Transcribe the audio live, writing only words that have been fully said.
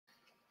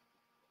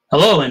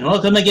Hello and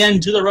welcome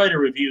again to the Writer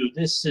Review.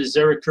 This is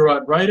Eric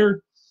Turot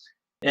Writer,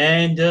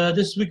 and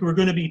this week we're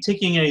going to be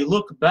taking a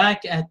look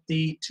back at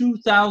the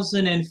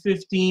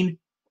 2015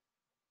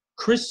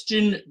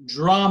 Christian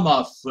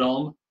drama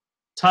film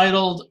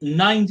titled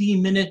 90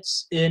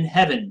 Minutes in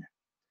Heaven.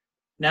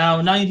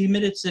 Now, 90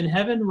 Minutes in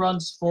Heaven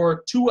runs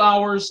for 2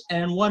 hours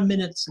and 1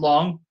 minute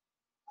long.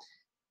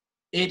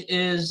 It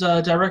is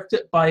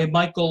directed by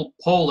Michael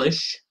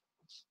Polish.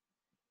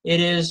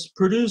 It is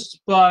produced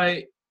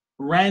by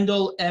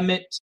Randall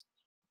Emmett,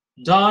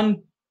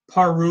 Don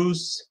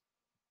Parus,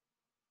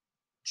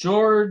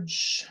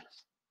 George,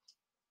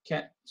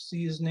 can't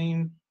see his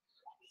name,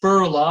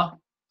 Furla,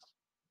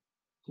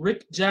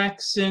 Rick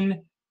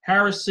Jackson,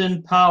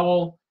 Harrison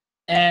Powell,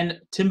 and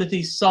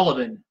Timothy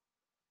Sullivan.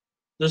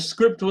 The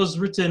script was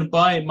written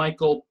by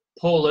Michael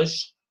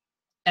Polish,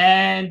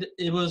 and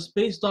it was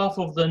based off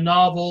of the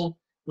novel,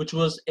 which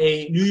was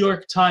a New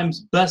York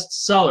Times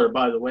bestseller,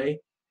 by the way,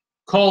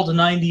 called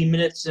 90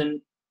 Minutes in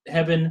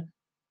Heaven,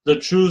 the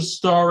true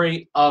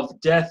story of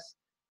death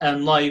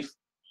and life,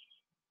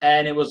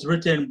 and it was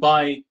written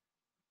by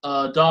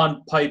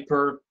Don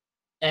Piper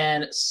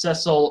and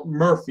Cecil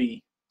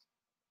Murphy.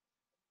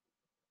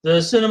 The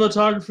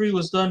cinematography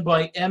was done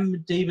by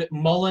M. David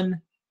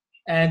Mullen,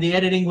 and the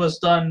editing was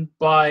done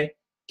by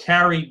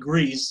Carrie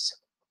Grease.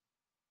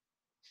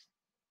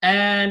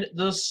 And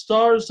the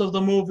stars of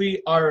the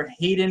movie are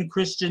Hayden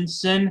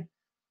Christensen,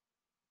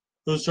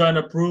 who's trying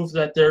to prove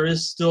that there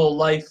is still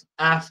life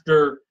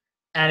after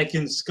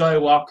Anakin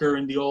Skywalker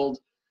in the old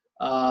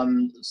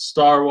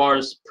Star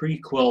Wars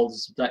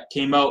prequels that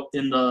came out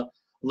in the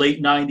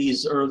late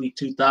 90s, early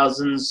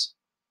 2000s.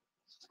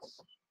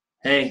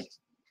 Hey,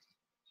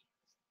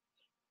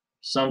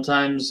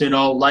 sometimes,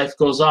 life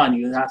goes on.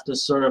 You have to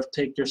sort of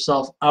take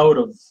yourself out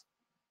of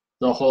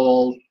the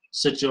whole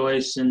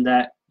situation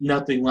that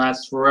nothing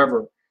lasts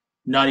forever,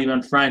 not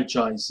even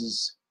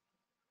franchises,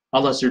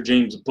 unless you're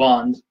James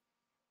Bond.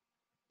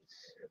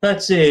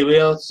 Let's see,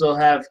 we also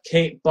have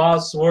Kate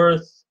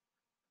Bosworth,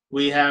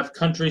 we have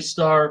country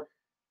star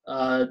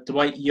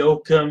Dwight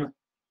Yoakam,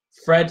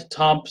 Fred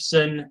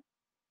Thompson,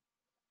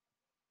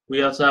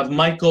 we also have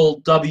Michael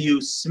W.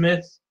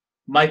 Smith,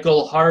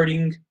 Michael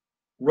Harding,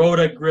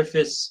 Rhoda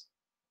Griffis,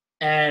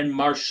 and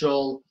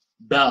Marshall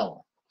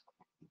Bell.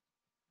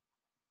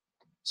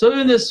 So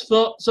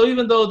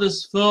even though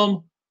this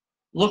film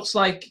looks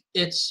like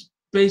it's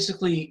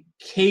basically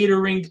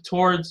catering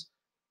towards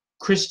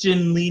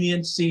Christian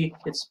leniency,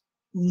 it's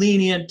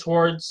lenient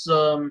towards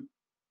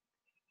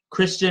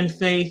Christian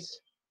faith,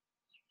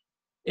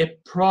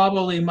 it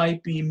probably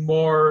might be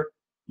more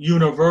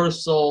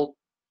universal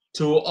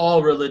to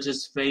all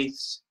religious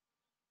faiths,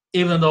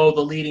 even though the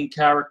leading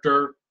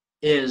character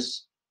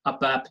is a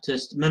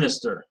Baptist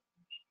minister.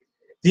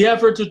 The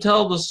effort to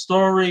tell the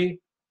story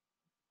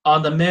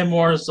on the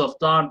memoirs of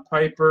Don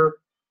Piper,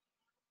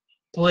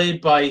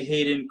 played by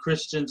Hayden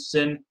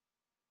Christensen,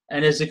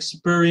 and his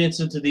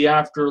experience into the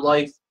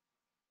afterlife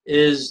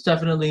is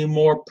definitely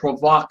more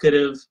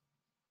provocative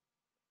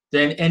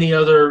than any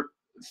other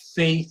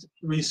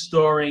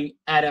faith-restoring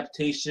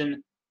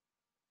adaptation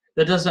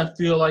that doesn't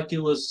feel like it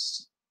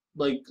was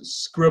like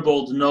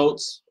scribbled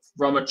notes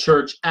from a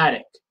church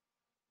attic.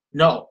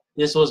 No,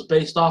 this was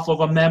based off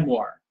of a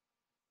memoir.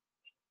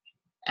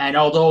 And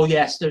although,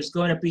 yes, there's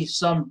going to be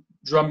some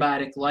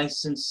dramatic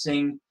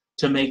licensing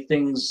to make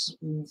things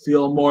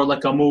feel more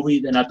like a movie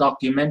than a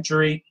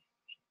documentary,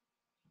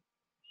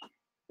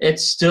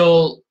 it's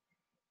still,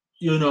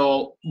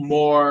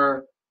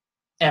 more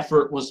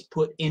effort was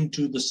put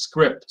into the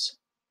script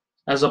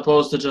as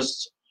opposed to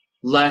just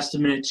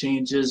last-minute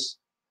changes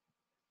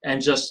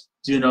and just,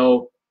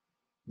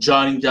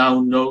 jotting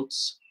down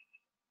notes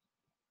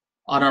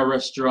on a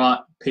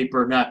restaurant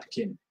paper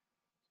napkin.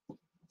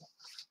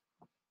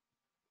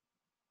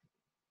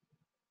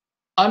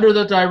 Under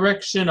the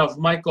direction of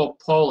Michael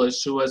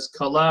Polish, who has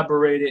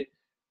collaborated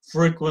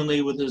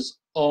frequently with his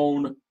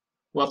own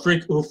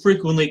who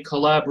frequently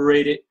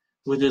collaborated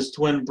with his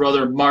twin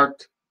brother Mark.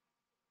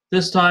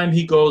 This time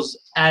he goes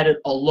at it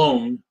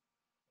alone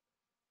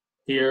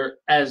here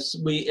as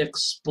we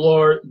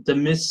explore the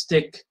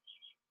mystic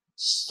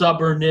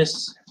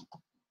stubbornness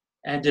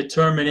and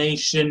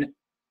determination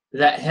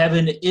that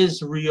heaven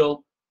is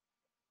real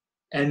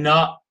and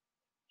not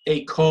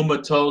a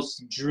comatose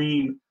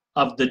dream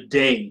of the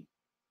day,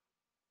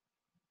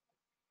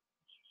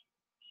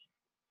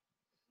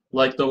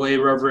 like the way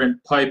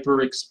Reverend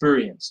Piper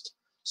experienced.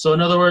 So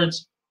in other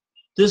words,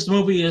 this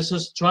movie is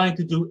just trying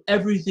to do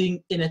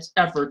everything in its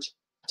effort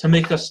to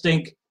make us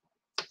think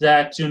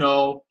that,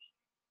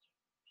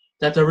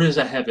 that there is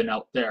a heaven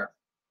out there.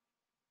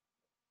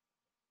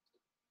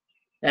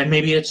 And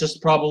maybe it's just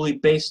probably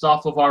based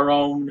off of our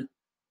own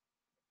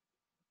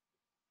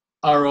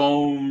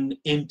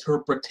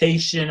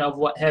interpretation of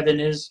what heaven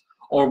is,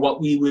 or what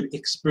we would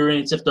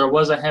experience if there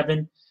was a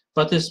heaven.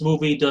 But this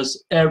movie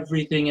does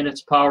everything in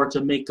its power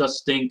to make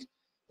us think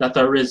that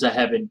there is a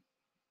heaven,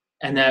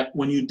 and that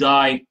when you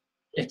die,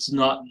 it's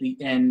not the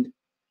end.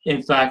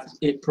 In fact,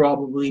 it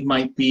probably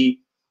might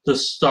be the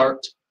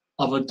start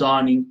of a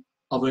dawning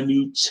of a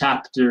new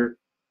chapter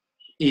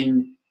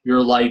in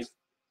your life,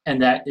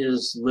 and that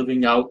is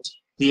living out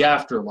the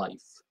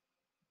afterlife.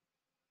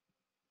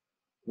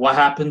 What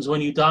happens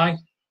when you die?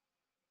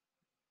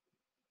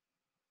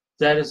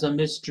 That is a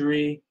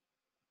mystery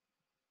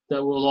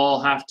that we'll all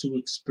have to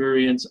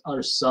experience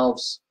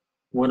ourselves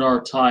when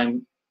our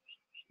time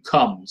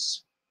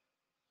comes.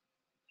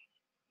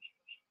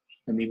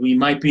 I mean, we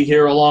might be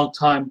here a long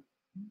time,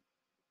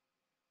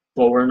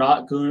 but we're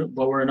not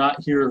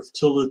here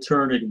till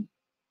eternity.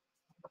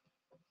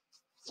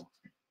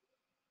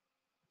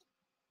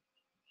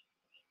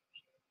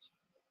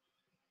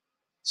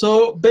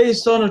 So,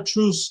 based on a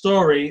true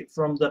story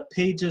from the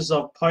pages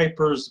of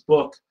Piper's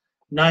book,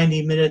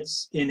 90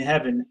 Minutes in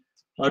Heaven,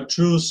 a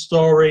true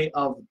story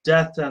of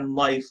death and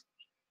life,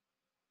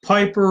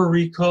 Piper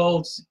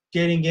recalls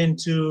getting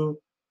into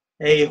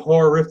a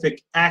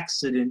horrific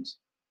accident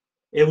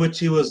in which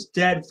he was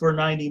dead for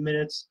 90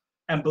 minutes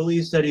and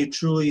believes that he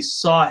truly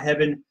saw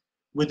heaven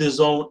with his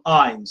own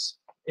eyes.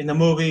 In the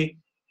movie,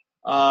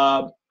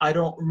 I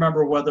don't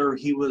remember whether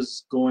he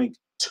was going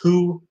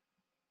to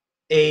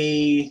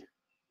a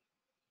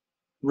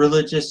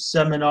religious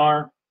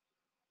seminar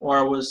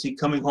or was he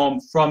coming home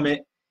from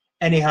it.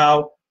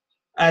 Anyhow,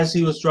 as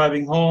he was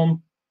driving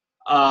home,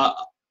 a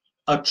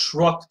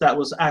truck that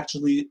was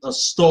actually a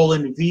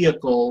stolen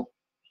vehicle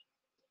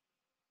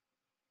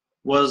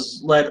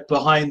was led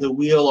behind the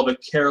wheel of a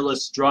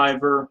careless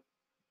driver.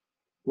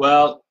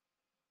 Well,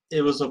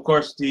 it was, of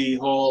course, the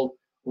whole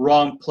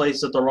wrong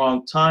place at the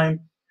wrong time.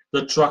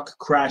 The truck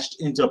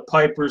crashed into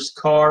Piper's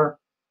car,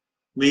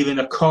 leaving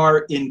the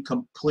car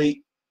into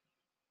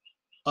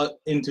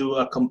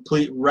a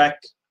complete wreck,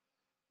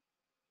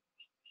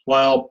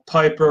 while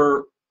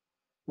Piper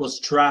was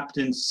trapped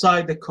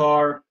inside the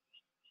car,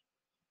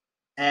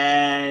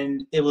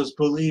 and it was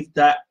believed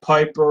that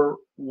Piper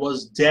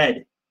was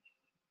dead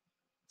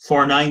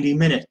for 90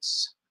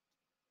 minutes.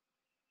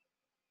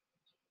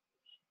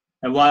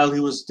 And while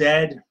he was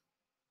dead,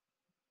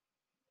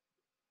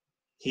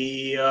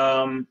 he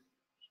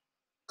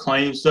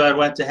claims to have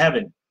went to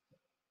heaven.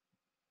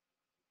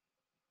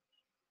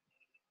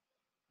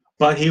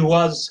 But he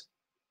was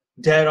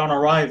dead on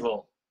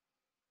arrival.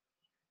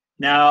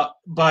 Now,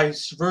 by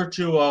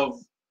virtue of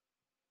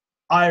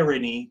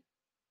irony,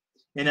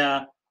 in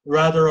a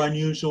rather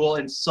unusual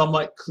and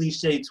somewhat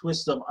cliche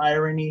twist of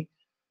irony,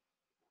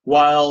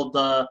 while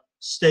the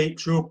state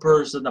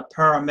troopers and the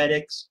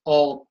paramedics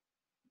all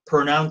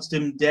pronounced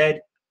him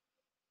dead,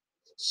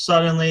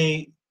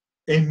 suddenly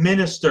a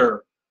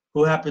minister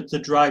who happened to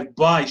drive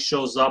by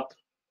shows up,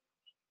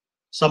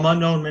 some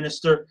unknown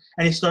minister,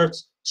 and he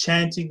starts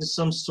chanting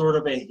some sort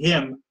of a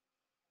hymn,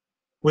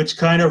 which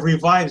kind of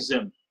revives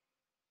him,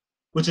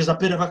 which is a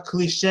bit of a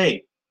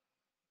cliche.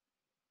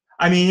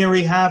 I mean, here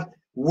we have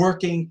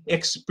working,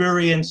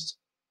 experienced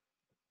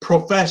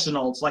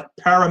professionals like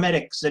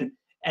paramedics and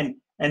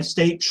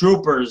state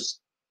troopers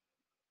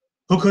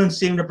who couldn't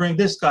seem to bring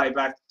this guy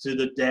back to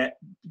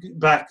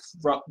back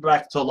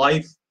to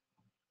life,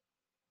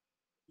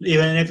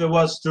 even if it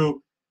was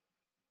through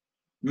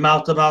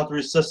mouth-to-mouth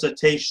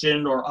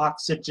resuscitation or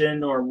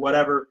oxygen or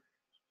whatever,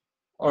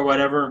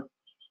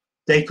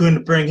 they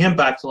couldn't bring him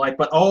back to life.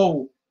 But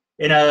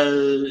in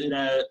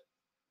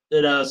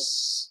a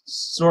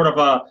sort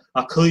of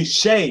a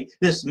cliche,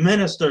 this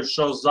minister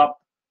shows up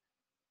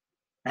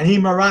and he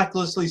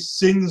miraculously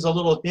sings a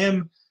little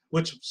hymn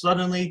which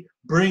suddenly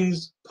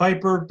brings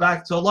Piper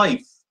back to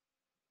life.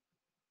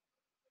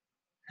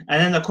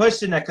 And then the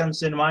question that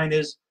comes in mind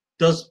is,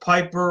 does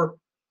Mr.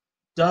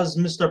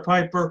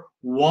 Piper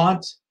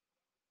want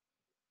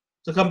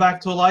to come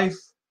back to life?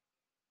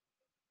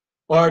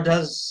 Or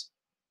does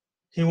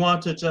he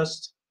want to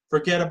just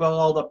forget about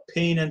all the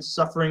pain and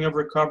suffering of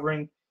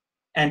recovering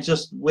and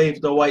just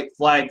wave the white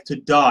flag to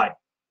die,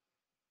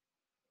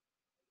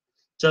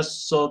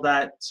 just so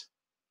that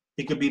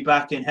he could be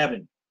back in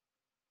heaven?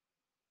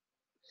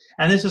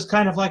 And this is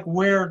kind of like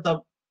where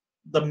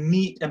the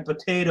meat and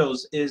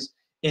potatoes is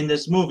in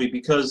this movie,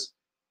 because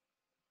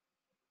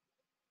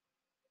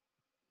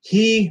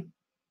he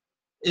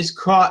is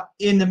caught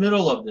in the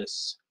middle of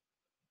this.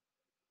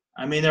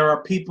 I mean, there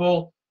are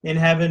people in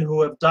heaven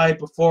who have died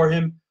before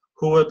him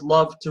who would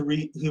love to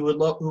reunite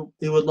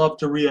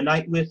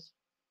with,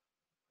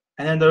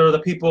 and then there are the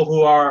people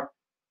who are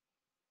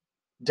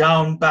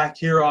down back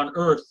here on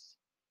earth,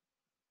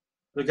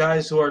 the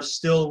guys who are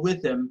still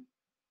with him,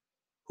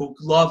 who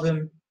love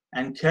him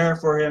and care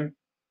for him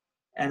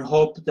and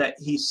hope that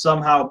he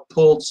somehow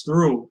pulls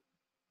through,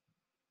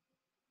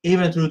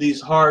 even through these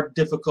hard,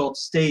 difficult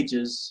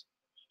stages.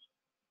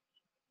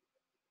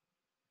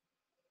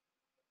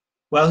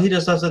 Well, he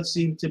just doesn't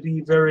seem to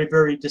be very,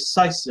 very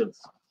decisive.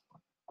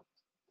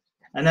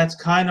 And that's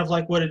kind of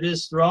like what it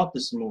is throughout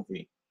this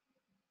movie.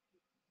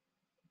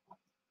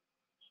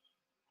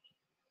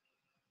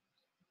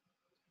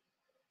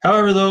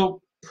 However,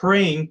 though,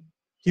 praying,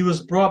 he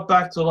was brought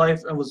back to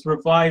life and was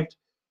revived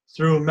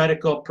through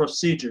medical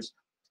procedures.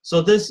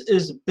 So this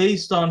is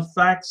based on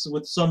facts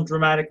with some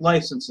dramatic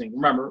licensing.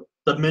 Remember,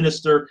 the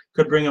minister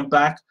could bring him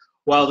back,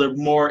 while the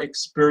more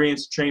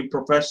experienced trained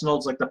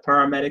professionals like the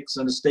paramedics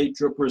and the state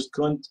troopers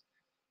couldn't.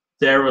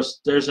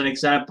 There's an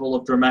example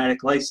of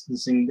dramatic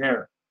licensing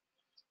there.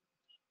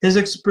 His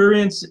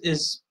experience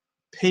is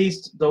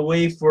paved the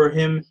way for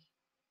him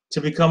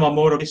to become a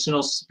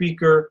motivational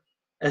speaker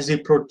as he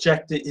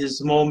projected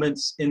his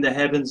moments in the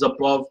heavens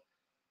above,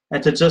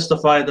 and to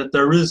justify that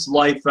there is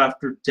life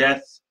after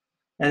death,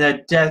 and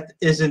that death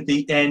isn't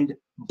the end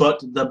but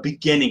the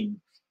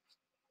beginning.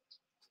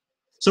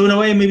 So in a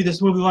way, maybe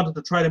this movie wanted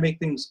to try to make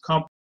things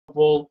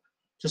comfortable,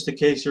 just in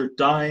case you're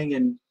dying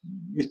and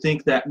you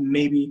think that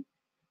maybe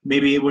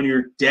when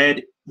you're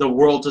dead, the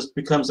world just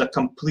becomes a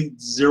complete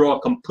zero,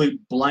 a complete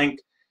blank,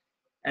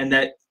 and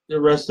that the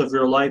rest of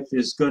your life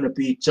is going to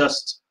be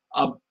just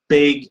a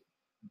big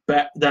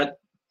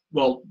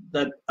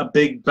a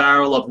big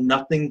barrel of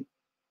nothing.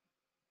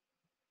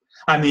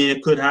 I mean,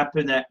 it could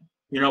happen that,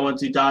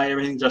 once you die,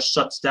 everything just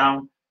shuts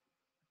down,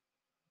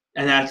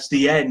 and that's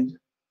the end.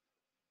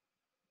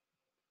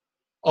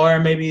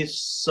 Or maybe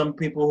some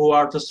people who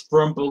are just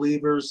firm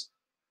believers,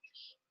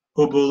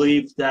 who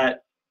believe that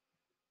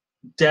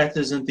death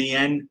isn't the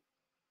end,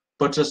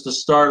 but just the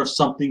start of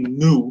something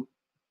new.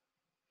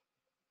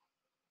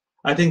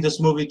 I think this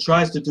movie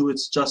tries to do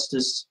its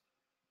justice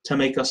to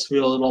make us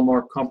feel a little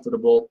more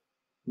comfortable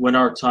when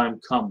our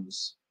time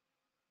comes.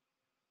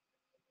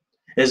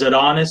 Is it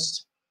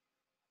honest?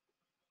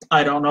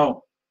 I don't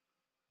know.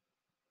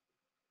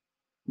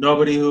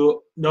 Nobody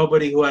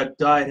who had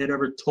died had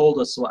ever told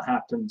us what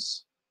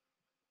happens.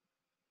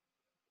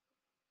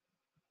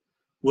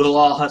 We'll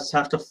all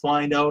have to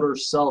find out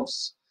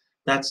ourselves.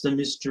 That's the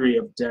mystery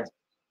of death.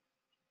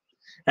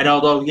 And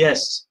although,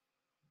 yes,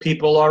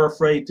 people are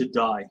afraid to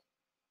die,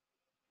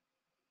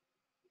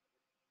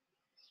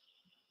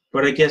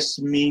 but I guess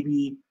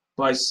maybe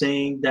by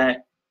saying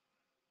that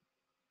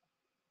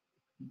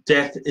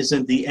death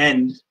isn't the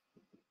end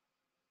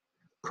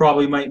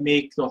probably might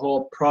make the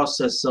whole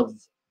process of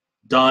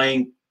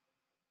dying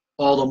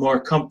all the more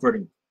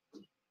comforting.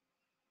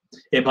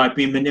 It might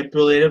be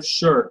manipulative,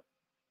 sure,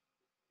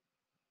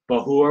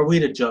 but who are we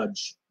to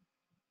judge?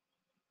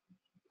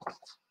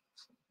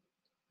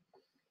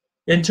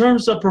 In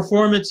terms of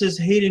performances,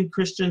 Hayden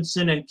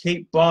Christensen and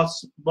Kate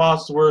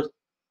Bosworth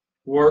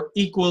were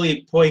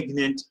equally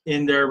poignant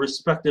in their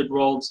respective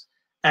roles,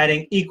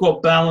 adding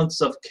equal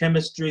balance of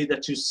chemistry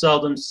that you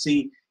seldom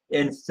see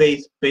in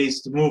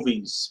faith-based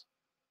movies.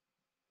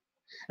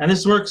 And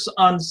this works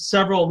on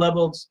several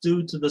levels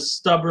due to the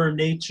stubborn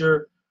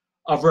nature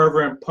of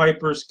Reverend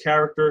Piper's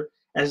character,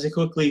 as he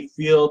quickly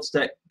feels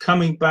that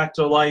coming back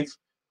to life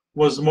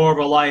was more of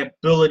a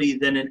liability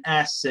than an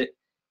asset,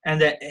 and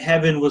that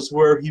heaven was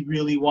where he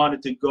really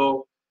wanted to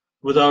go,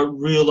 without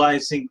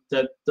realizing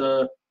that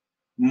the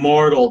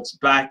mortals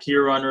back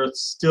here on earth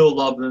still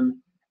love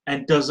him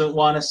and doesn't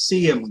want to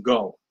see him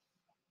go.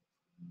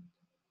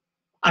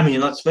 I mean,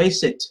 let's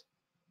face it.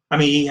 I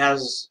mean, he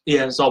has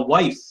a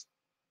wife.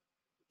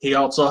 He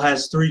also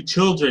has 3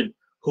 children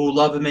who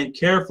love him and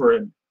care for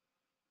him.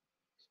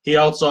 He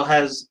also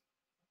has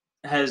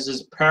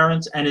his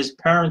parents and his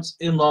parents'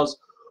 in-laws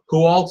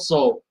who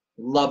also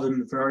love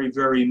him very,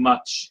 very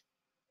much.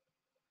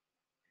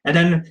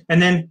 And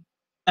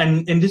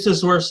this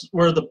is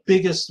where the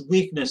biggest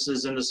weakness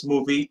is in this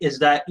movie, is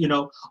that,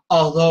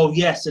 although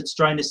yes, it's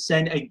trying to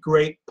send a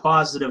great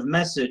positive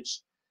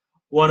message,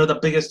 one of the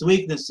biggest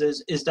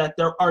weaknesses is that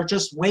there are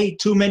just way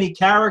too many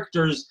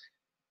characters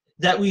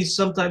that we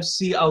sometimes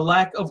see a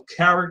lack of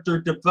character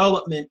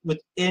development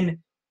within.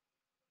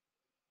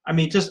 I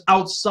mean, just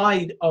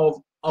outside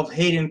of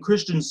Hayden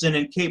Christensen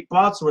and Kate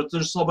Bosworth,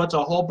 there's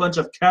a whole bunch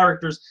of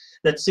characters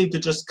that seem to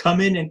just come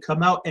in and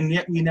come out, and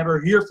yet we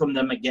never hear from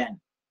them again.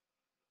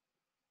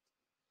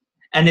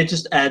 And it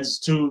just adds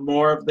to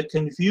more of the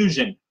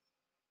confusion.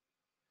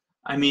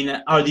 I mean,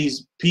 are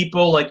these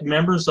people like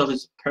members of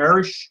his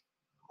parish,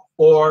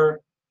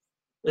 or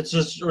is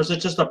it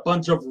just a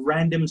bunch of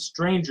random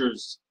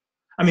strangers?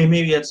 I mean,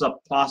 maybe it's a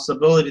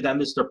possibility that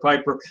Mr.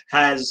 Piper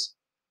has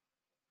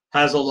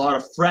a lot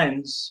of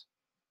friends.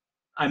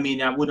 I mean,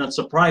 that wouldn't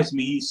surprise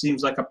me. He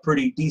seems like a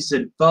pretty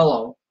decent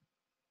fellow.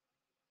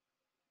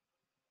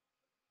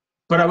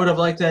 But I would have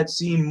liked to have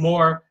seen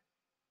more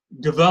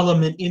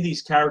development in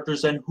these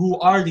characters, and who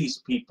are these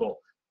people?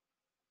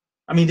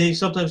 I mean, they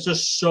sometimes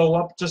just show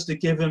up just to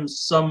give him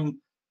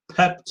some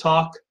pep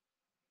talk,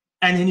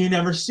 and then you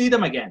never see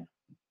them again.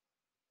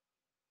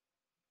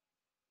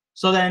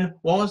 So then,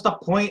 what was the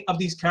point of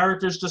these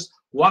characters just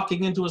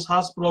walking into his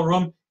hospital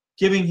room,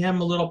 giving him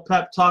a little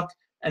pep talk,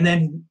 and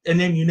then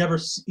you never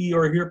see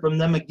or hear from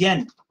them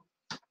again?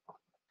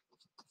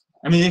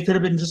 I mean, they could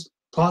have been just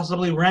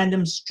possibly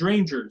random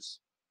strangers.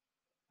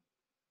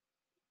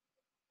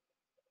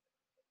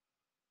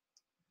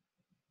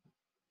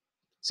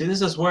 See,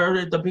 this is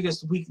where the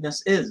biggest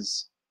weakness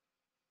is.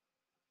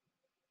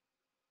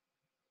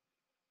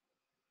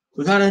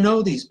 We got to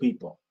know these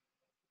people.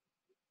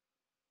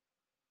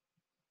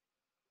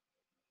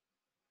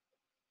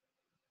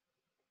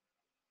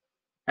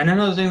 And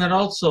another thing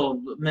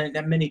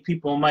that many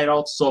people might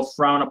also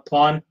frown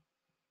upon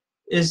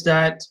is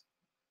that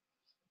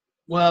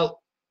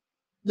well,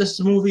 this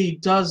movie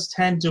does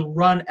tend to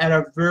run at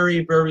a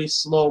very, very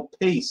slow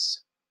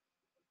pace.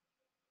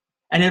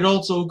 And it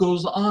also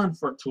goes on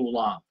for too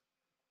long.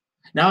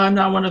 Now, I'm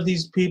not one of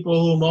these people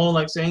who moan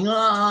like saying,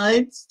 "Ah,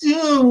 it's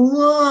too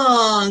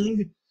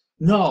long."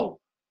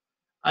 No,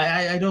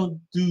 I don't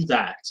do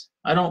that.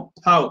 I don't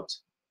pout.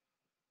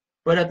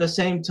 But at the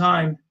same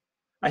time,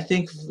 I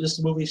think this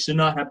movie should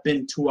not have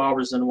been 2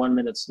 hours and 1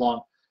 minute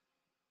long.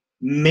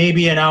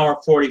 Maybe an hour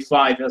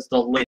 45 as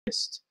the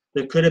latest.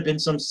 There could have been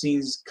some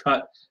scenes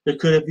cut. There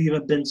could have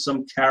even been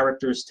some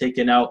characters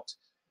taken out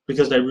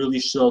because they really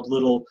showed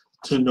little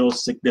to no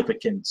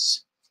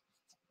significance.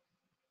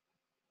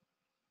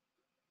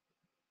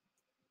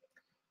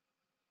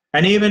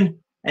 And even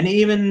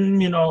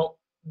you know,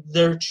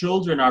 their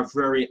children are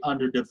very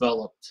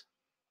underdeveloped.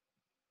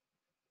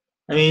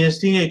 I mean, his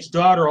teenage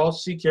daughter, all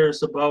she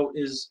cares about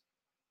is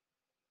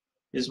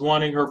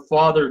wanting her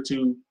father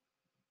to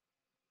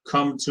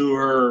come to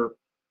her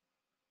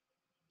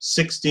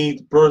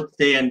 16th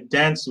birthday and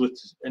dance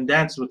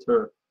with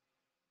her.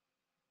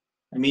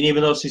 I mean,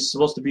 even though she's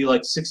supposed to be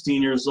like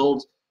 16 years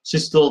old, she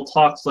still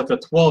talks like a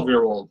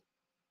 12-year-old.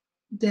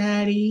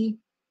 Daddy,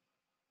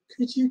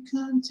 could you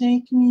come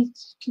take me?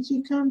 Could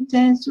you come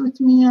dance with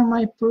me on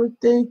my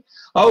birthday?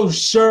 Oh,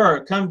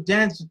 sure, come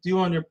dance with you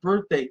on your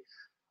birthday.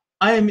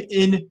 I'm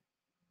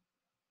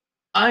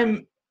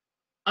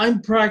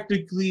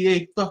practically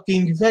a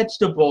fucking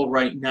vegetable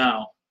right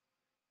now.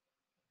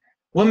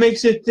 What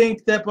makes you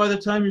think that by the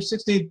time your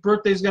 16th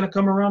birthday is going to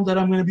come around that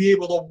I'm going to be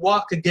able to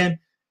walk again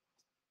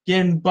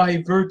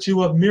by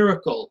virtue of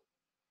miracle?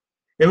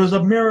 It was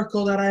a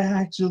miracle that I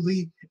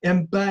actually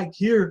am back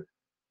here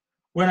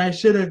when I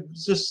should have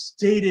just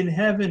stayed in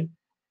heaven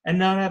and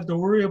not have to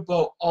worry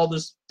about all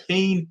this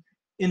pain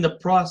in the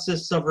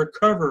process of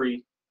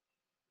recovery.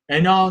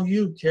 And all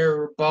you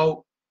care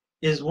about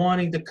is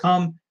wanting to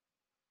come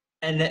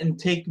and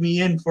take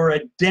me in for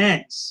a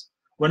dance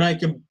when I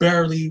can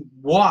barely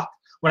walk,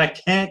 when I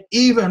can't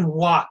even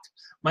walk.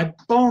 My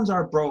bones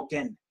are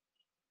broken.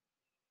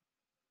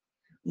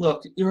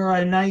 Look, you're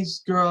a nice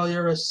girl,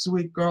 you're a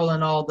sweet girl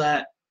and all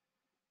that.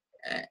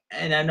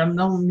 And I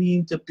don't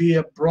mean to be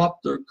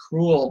abrupt or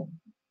cruel,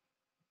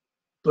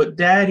 but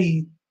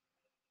Daddy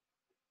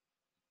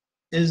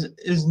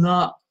is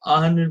not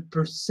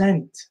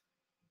 100%.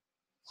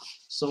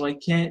 So I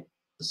can't.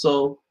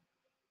 So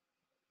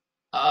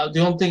the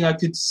only thing I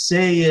could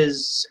say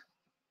is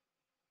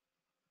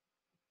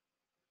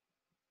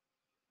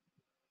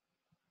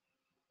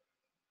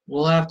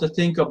we'll have to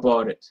think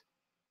about it.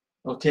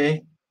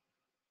 Okay?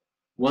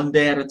 One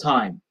day at a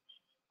time.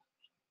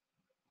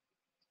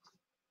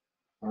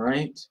 All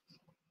right?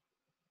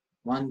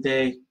 One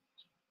day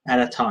at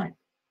a time.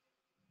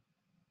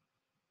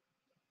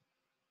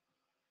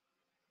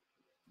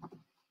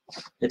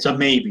 It's a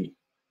maybe.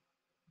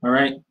 All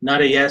right?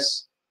 Not a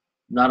yes,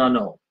 not a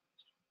no.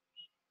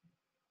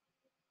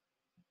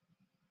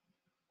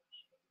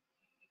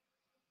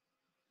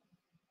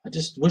 I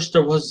just wish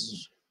there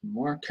was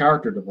more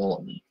character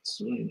development.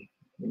 It's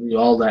really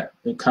all that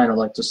it kind of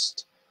like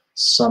just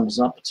sums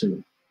up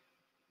to.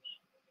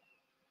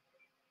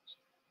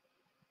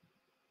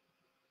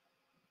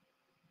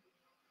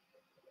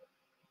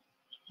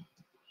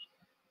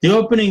 The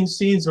opening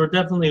scenes were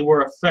definitely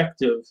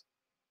effective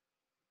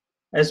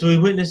as we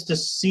witnessed the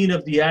scene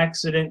of the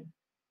accident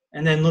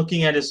and then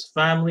looking at his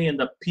family and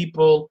the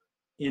people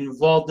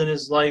involved in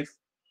his life.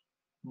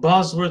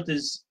 Bosworth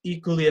is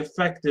equally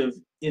effective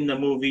in the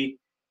movie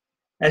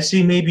as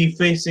she may be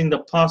facing the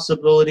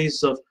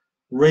possibilities of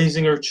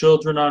raising her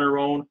children on her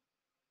own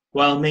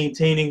while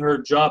maintaining her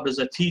job as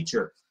a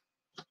teacher.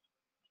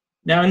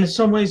 Now, in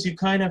some ways, you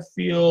kind of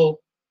feel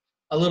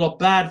a little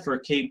bad for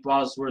Kate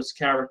Bosworth's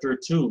character,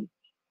 too.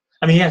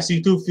 I mean, yes,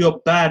 you do feel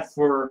bad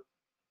for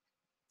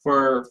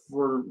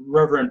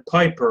Reverend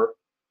Piper,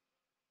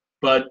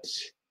 but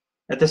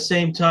at the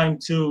same time,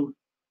 too,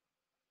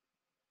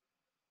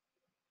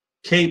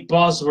 Kate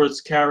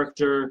Bosworth's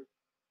character,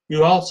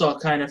 you also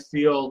kind of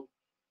feel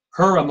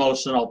her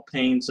emotional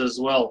pains as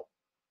well.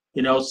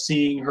 You know,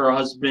 seeing her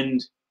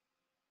husband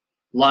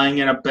lying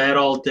in a bed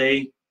all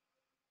day,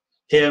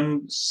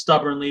 him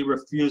stubbornly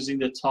refusing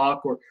to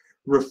talk or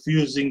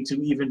refusing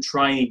to even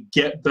try and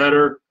get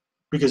better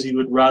because he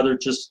would rather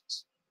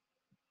just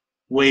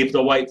wave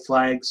the white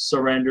flag,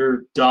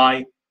 surrender,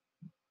 die,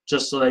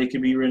 just so that he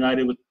could be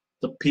reunited with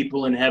the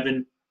people in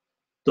heaven,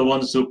 the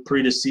ones who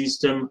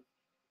predeceased him,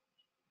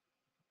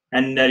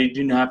 and that he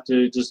didn't have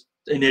to just,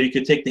 and that he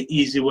could take the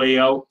easy way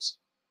out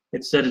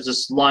instead of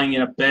just lying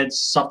in a bed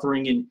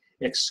suffering in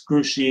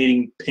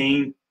excruciating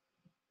pain.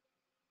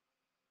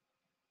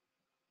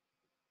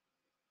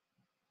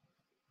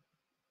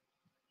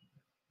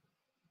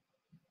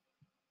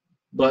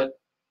 But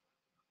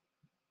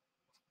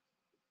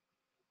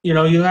you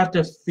know, you have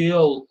to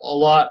feel a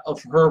lot of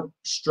her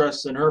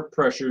stress and her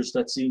pressures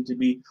that seem to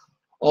be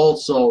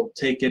also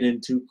taken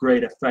into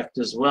great effect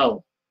as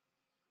well.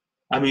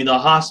 I mean, the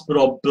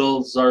hospital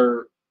bills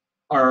are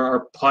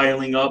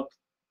piling up.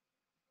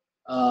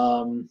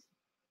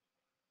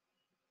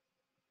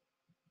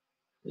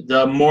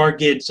 The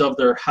mortgage of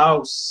their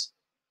house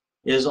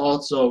is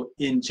also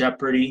in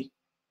jeopardy.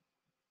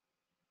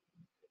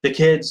 The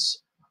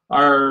kids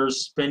are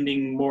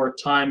spending more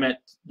time at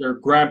their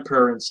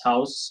grandparents'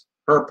 house,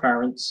 her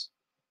parents.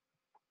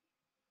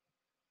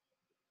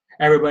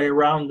 Everybody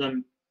around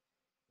them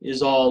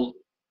is all,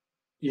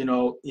 in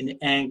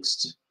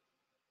angst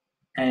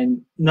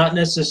and not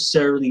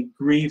necessarily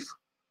grief,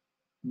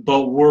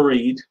 but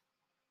worried.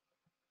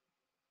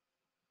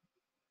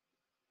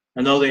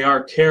 And though they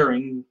are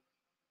caring,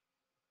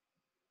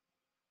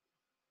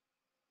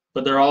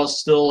 but they're all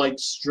still like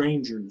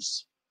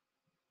strangers.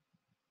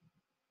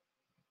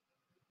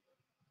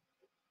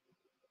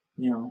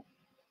 You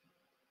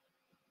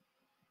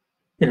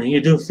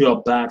do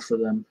feel bad for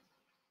them.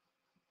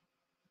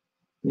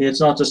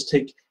 It's not just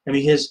his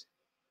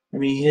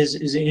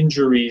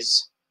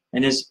injuries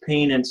and his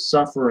pain and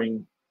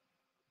suffering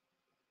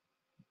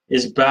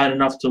is bad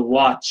enough to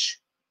watch,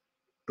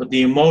 but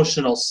the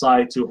emotional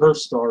side to her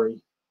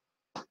story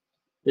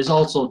is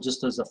also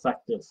just as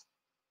effective.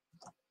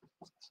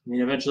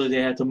 Eventually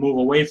they had to move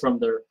away from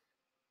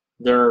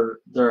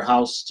their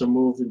house to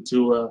move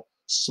into a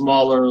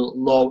smaller,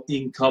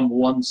 low-income,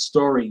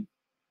 one-story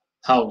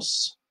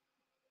house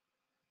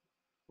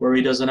where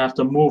he doesn't have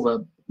to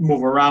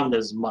move around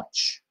as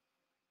much.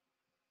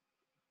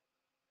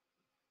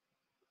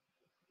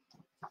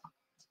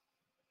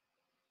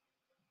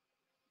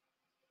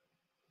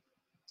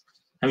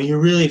 You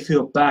really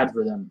feel bad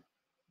for them.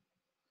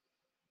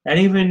 And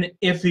even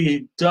if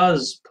he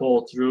does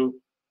pull through,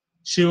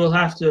 she will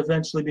have to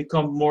eventually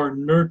become more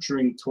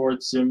nurturing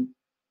towards him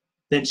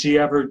than she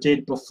ever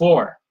did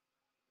before.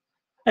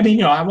 At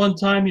one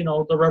time,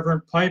 the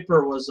Reverend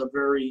Piper was a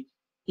very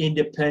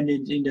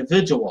independent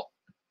individual.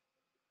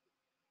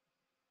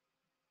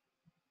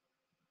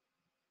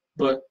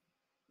 But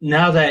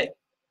now that,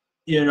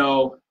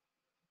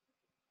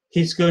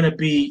 he's going to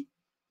be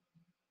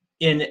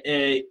in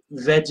a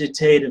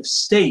vegetative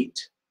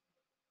state,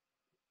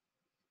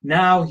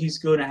 now he's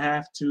going to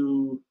have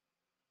to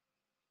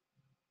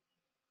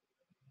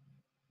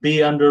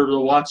be under the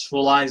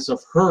watchful eyes of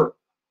her.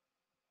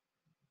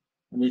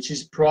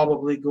 She's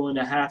probably going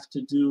to have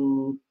to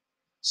do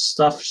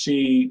stuff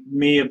she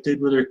may have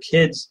did with her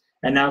kids,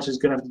 and now she's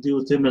going to have to deal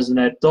with him as an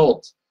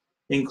adult,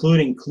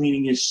 including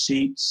cleaning his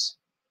sheets,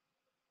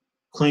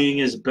 cleaning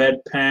his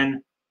bedpan,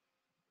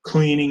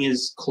 cleaning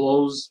his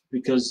clothes,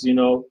 because,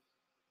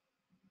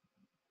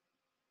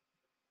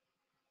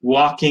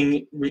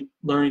 walking,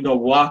 learning to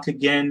walk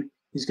again.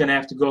 He's going to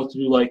have to go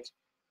through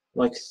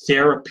like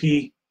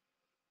therapy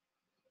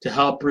to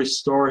help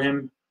restore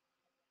him.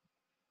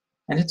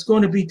 And it's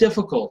going to be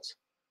difficult.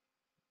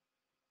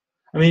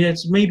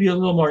 It's maybe a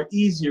little more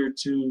easier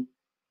to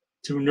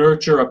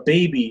nurture a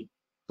baby,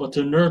 but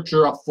to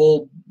nurture a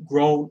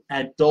full-grown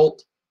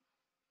adult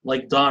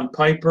like Don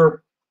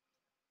Piper,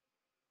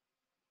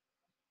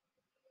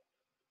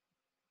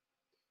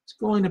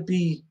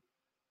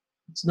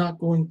 it's not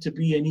going to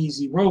be an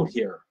easy road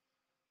here.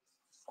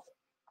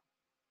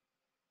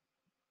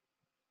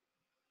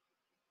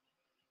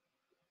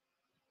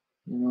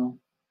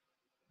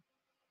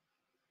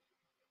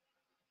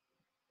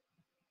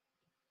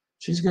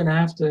 She's going to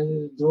have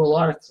to do a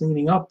lot of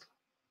cleaning up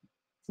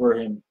for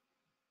him.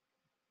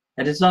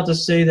 And it's not to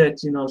say that,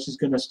 she's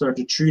going to start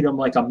to treat him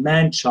like a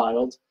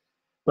man-child,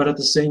 but at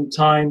the same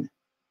time,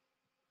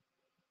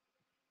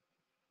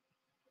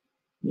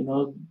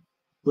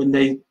 when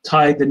they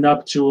tied the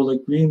nuptial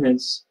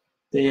agreements,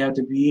 they had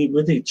to be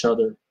with each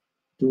other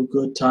through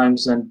good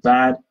times and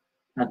bad,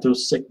 and through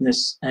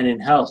sickness and in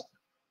health.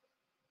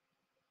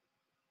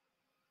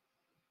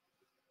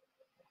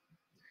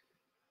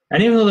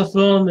 And even though the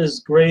film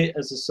is great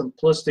as a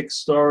simplistic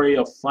story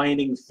of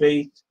finding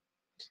faith,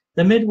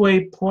 the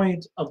midway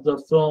point of the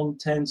film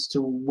tends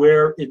to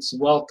wear its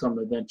welcome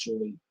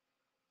eventually.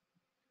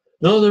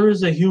 Though there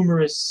is a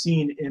humorous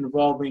scene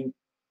involving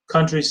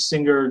country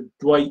singer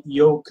Dwight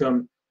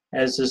Yoakam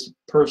as his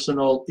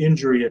personal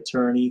injury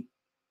attorney,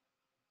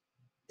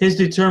 his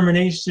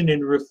determination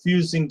in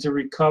refusing to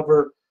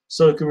recover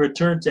so he can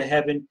return to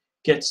heaven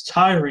gets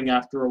tiring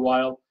after a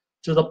while,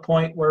 to the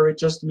point where it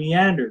just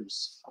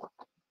meanders.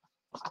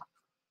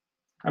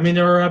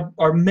 There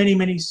are many,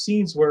 many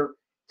scenes where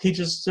he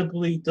just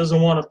simply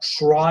doesn't want to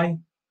try.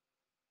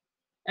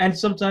 And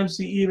sometimes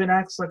he even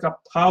acts like a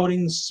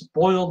pouting,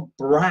 spoiled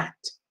brat.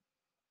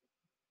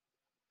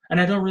 And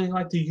I don't really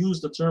like to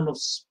use the term of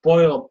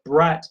spoiled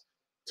brat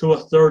to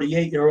a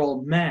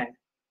 38-year-old man.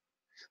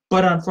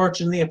 But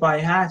unfortunately, if I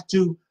have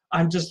to,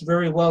 I'm just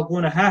very well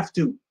going to have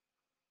to.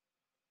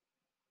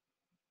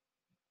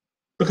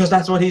 Because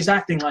that's what he's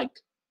acting like.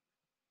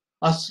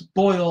 A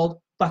spoiled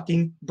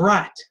fucking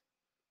brat.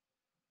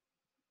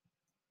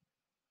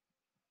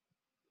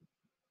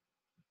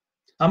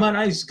 I'm a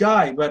nice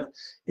guy, but,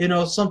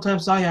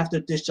 sometimes I have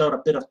to dish out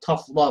a bit of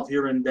tough love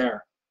here and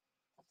there.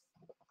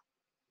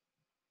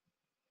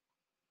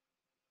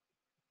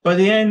 At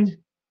the end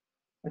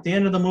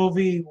of the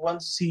movie,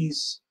 once he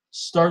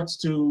starts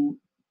to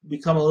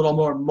become a little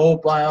more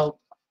mobile,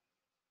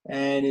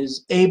 and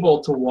is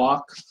able to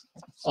walk,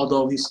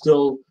 although he's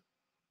still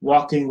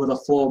walking with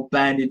a full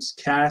bandage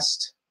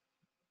cast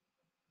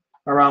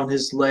around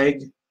his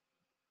leg.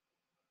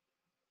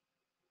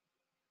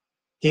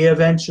 He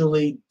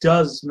eventually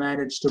does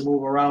manage to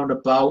move around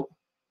about,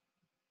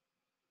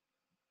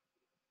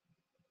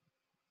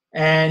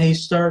 and he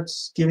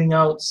starts giving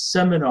out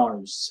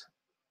seminars.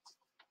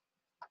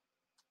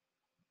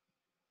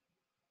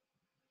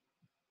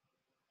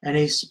 And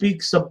he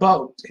speaks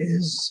about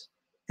his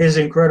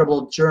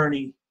incredible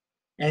journey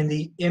and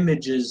the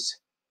images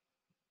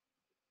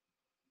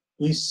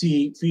we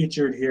see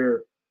featured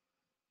here.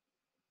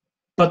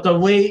 But the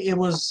way it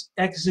was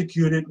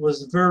executed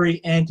was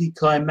very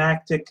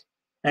anticlimactic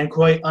and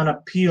quite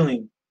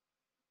unappealing.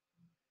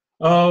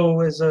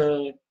 Oh, as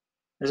a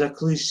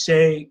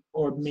cliche,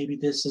 or maybe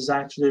this is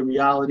actually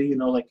reality, you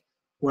know, like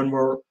when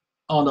we're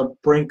on the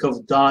brink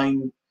of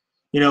dying,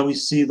 you know, we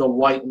see the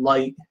white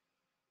light,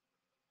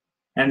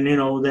 and you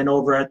know, then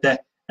over at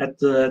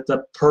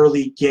the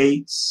pearly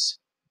gates,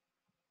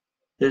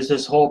 there's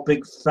this whole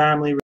big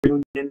family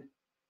reunion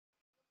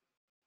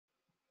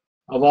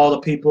of all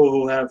the people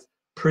who have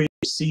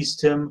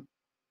predeceased him.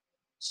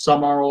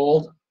 Some are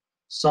old,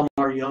 some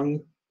are young,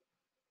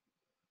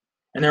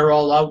 and they're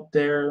all out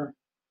there,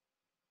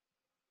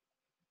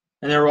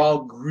 and they're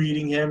all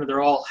greeting him, and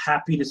they're all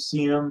happy to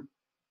see him.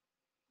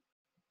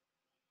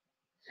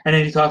 And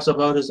then he talks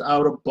about his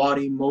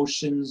out-of-body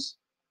motions,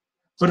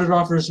 but it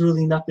offers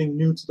really nothing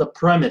new to the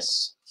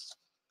premise.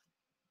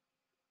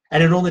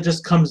 And it only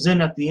just comes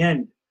in at the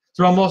end.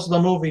 Throughout most of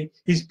the movie,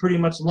 he's pretty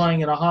much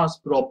lying in a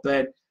hospital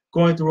bed,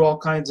 going through all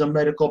kinds of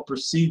medical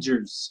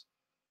procedures.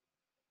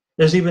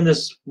 There's even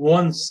this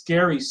one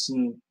scary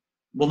scene,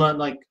 well, not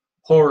like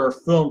horror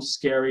film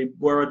scary,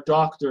 where a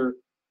doctor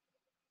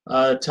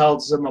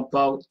tells him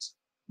about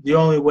the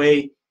only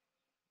way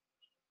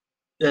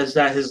is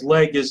that his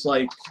leg is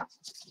like,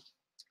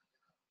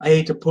 I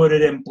hate to put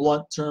it in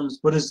blunt terms,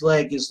 but his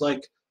leg is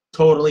like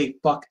totally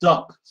fucked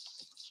up.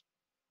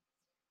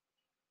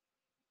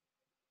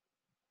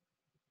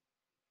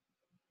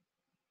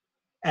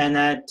 And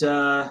that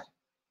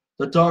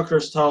the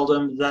doctors told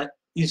him that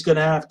he's going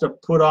to have to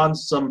put on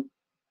some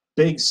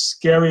big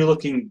scary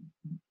looking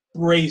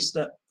brace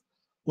that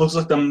looks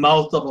like the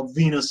mouth of a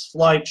Venus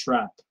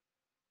flytrap.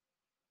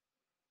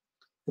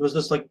 It was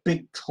this like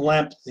big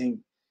clamp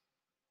thing.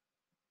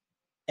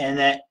 And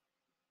that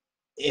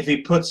if he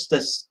puts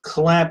this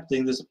clamp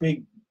thing, this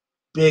big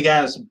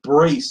ass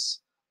brace,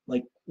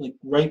 like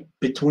right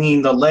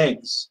between the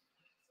legs,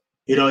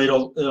 you know,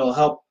 it'll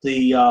help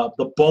the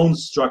bone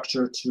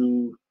structure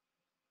to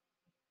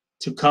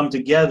come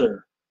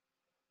together.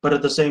 But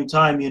at the same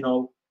time, you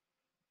know,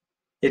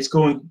 it's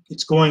going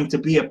to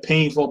be a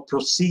painful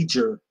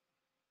procedure.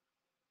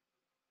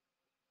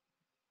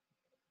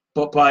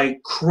 But by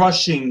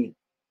crushing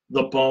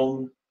the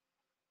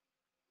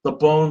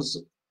bones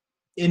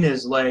in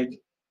his leg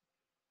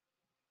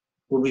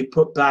will be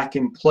put back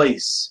in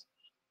place.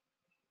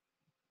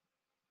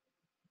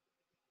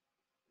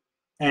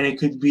 And it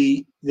could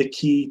be the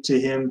key to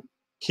him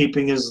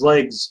keeping his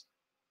legs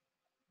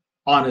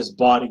on his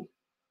body.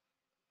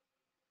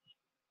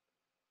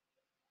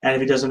 And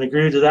if he doesn't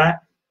agree to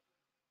that,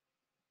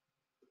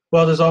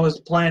 well, there's always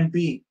plan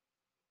B.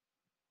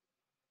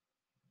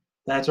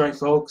 That's right,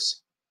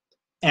 folks.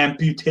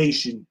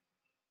 Amputation.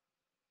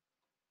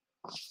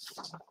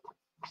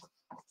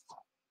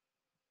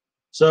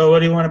 So what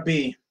do you want to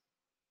be?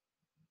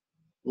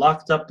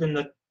 Locked up in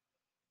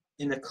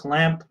the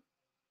clamp?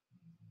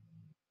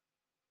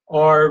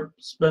 Or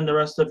spend the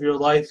rest of your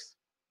life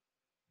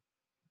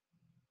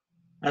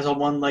as a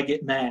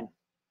one-legged man?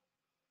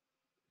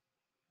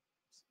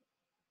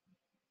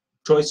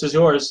 Choice is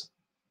yours.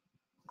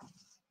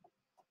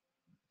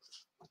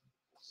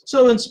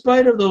 So in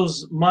spite of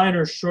those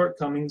minor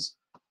shortcomings,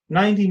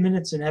 90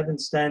 Minutes in Heaven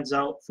stands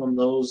out from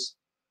those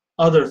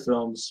other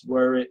films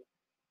where it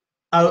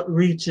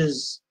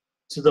outreaches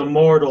to the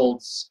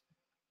mortals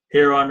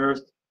here on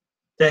earth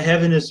that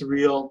heaven is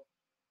real,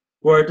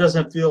 where it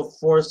doesn't feel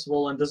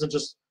forceful and doesn't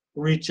just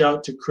reach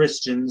out to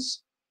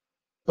Christians,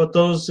 but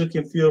those who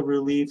can feel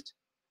relieved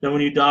that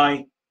when you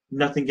die,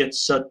 nothing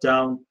gets shut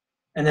down,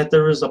 and that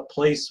there is a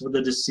place for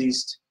the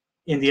deceased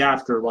in the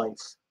afterlife.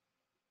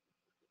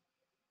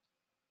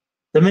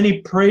 The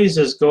many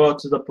praises go out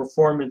to the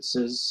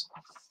performances,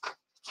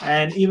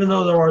 and even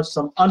though there are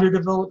some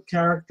underdeveloped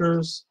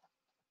characters,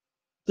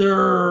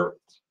 Hayden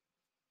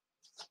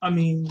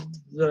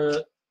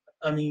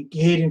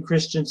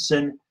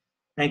Christensen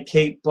and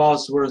Kate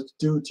Bosworth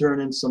do turn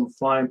in some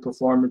fine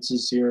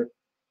performances here.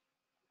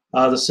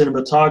 The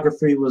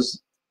cinematography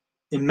was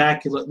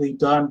immaculately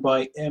done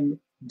by M.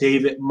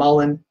 David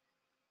Mullen,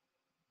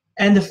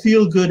 and the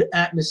feel-good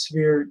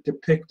atmosphere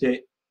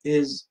depicted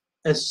is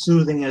as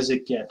soothing as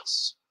it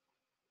gets.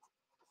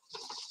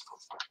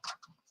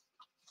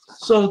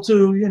 So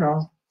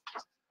to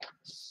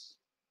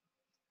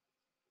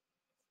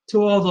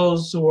all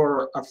those who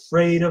are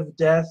afraid of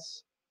death,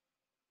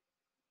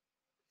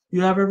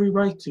 you have every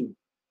right to.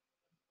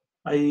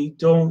 I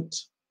don't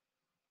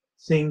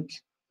think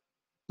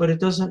but it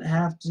doesn't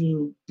have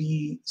to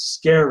be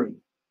scary.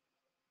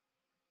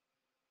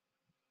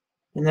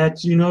 And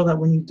that you know that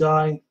when you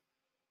die,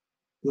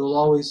 you'll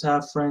always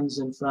have friends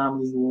and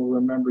family who will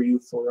remember you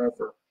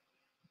forever.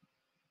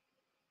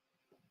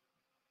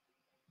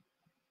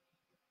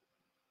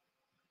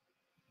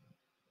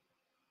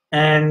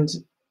 And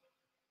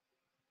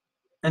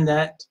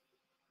that,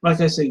 like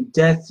I say,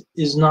 death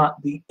is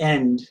not the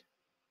end.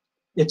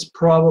 It's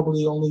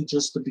probably only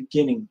just the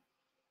beginning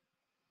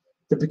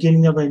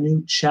of a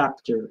new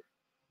chapter,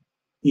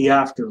 the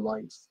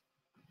afterlife.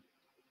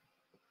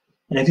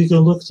 And if you can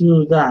look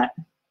through that,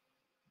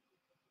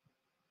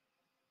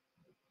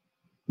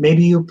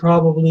 maybe you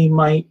probably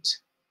might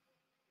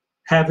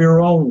have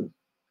your own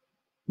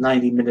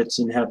 90 minutes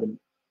in heaven.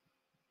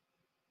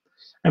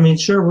 I mean,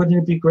 sure,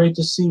 wouldn't it be great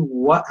to see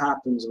what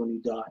happens when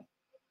you die?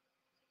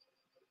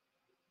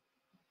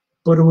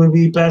 But it would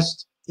be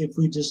best if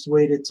we just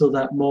waited till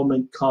that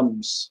moment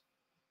comes.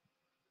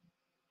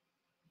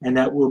 And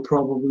that we'll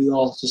probably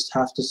all just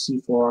have to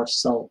see for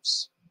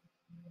ourselves.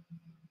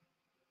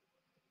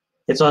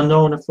 It's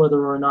unknown if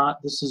whether or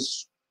not this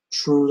is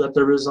true, that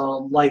there is a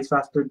life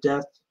after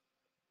death.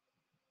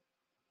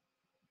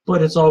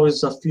 But it's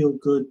always a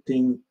feel-good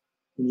thing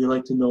when you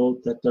like to know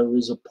that there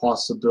is a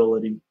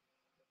possibility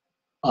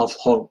of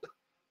hope.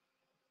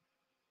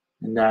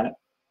 And that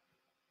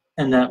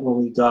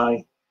when we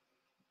die,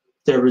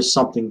 there is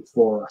something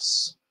for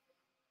us.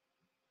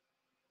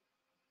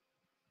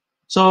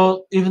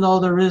 So even though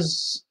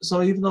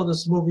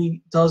this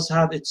movie does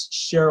have its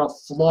share of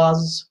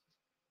flaws,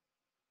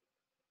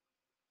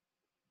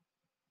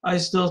 I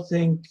still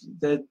think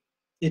that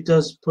it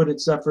does put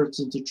its efforts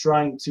into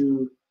trying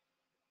to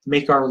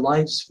make our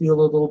lives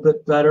feel a little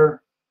bit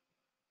better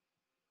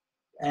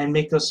and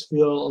make us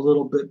feel a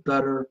little bit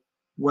better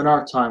when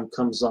our time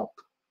comes up.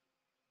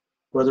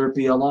 Whether it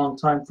be a long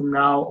time from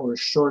now or a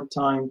short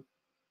time,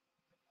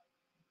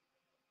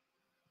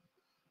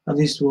 at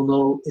least we'll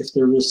know if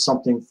there is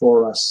something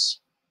for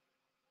us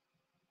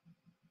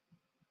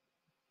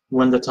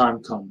when the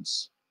time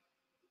comes.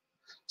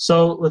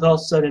 So, with all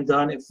said and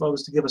done, if I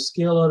was to give a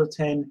scale out of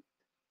 10,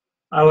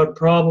 I would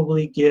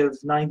probably give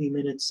 90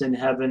 minutes in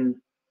heaven,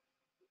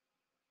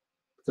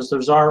 because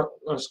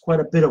there's quite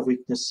a bit of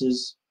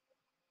weaknesses.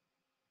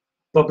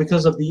 But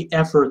because of the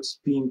efforts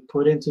being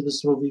put into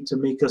this movie to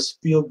make us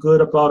feel good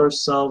about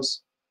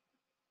ourselves,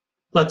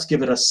 let's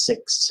give it a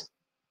 6.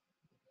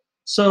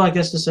 So I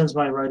guess this ends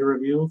my writer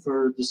review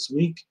for this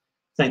week.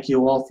 Thank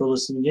you all for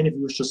listening in. If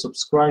you wish to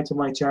subscribe to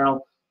my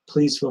channel,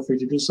 please feel free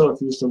to do so.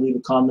 If you wish to leave a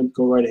comment,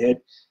 go right ahead.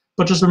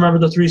 But just remember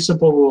the 3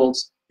 simple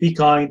rules. Be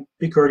kind,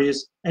 be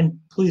courteous, and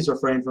please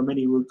refrain from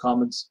any rude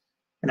comments.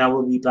 And I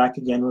will be back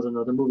again with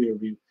another movie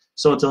review.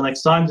 So until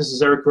next time, this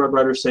is Eric Red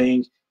Rider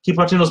saying, keep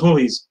watching those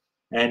movies,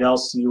 and I'll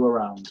see you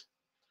around.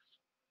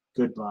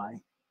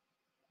 Goodbye.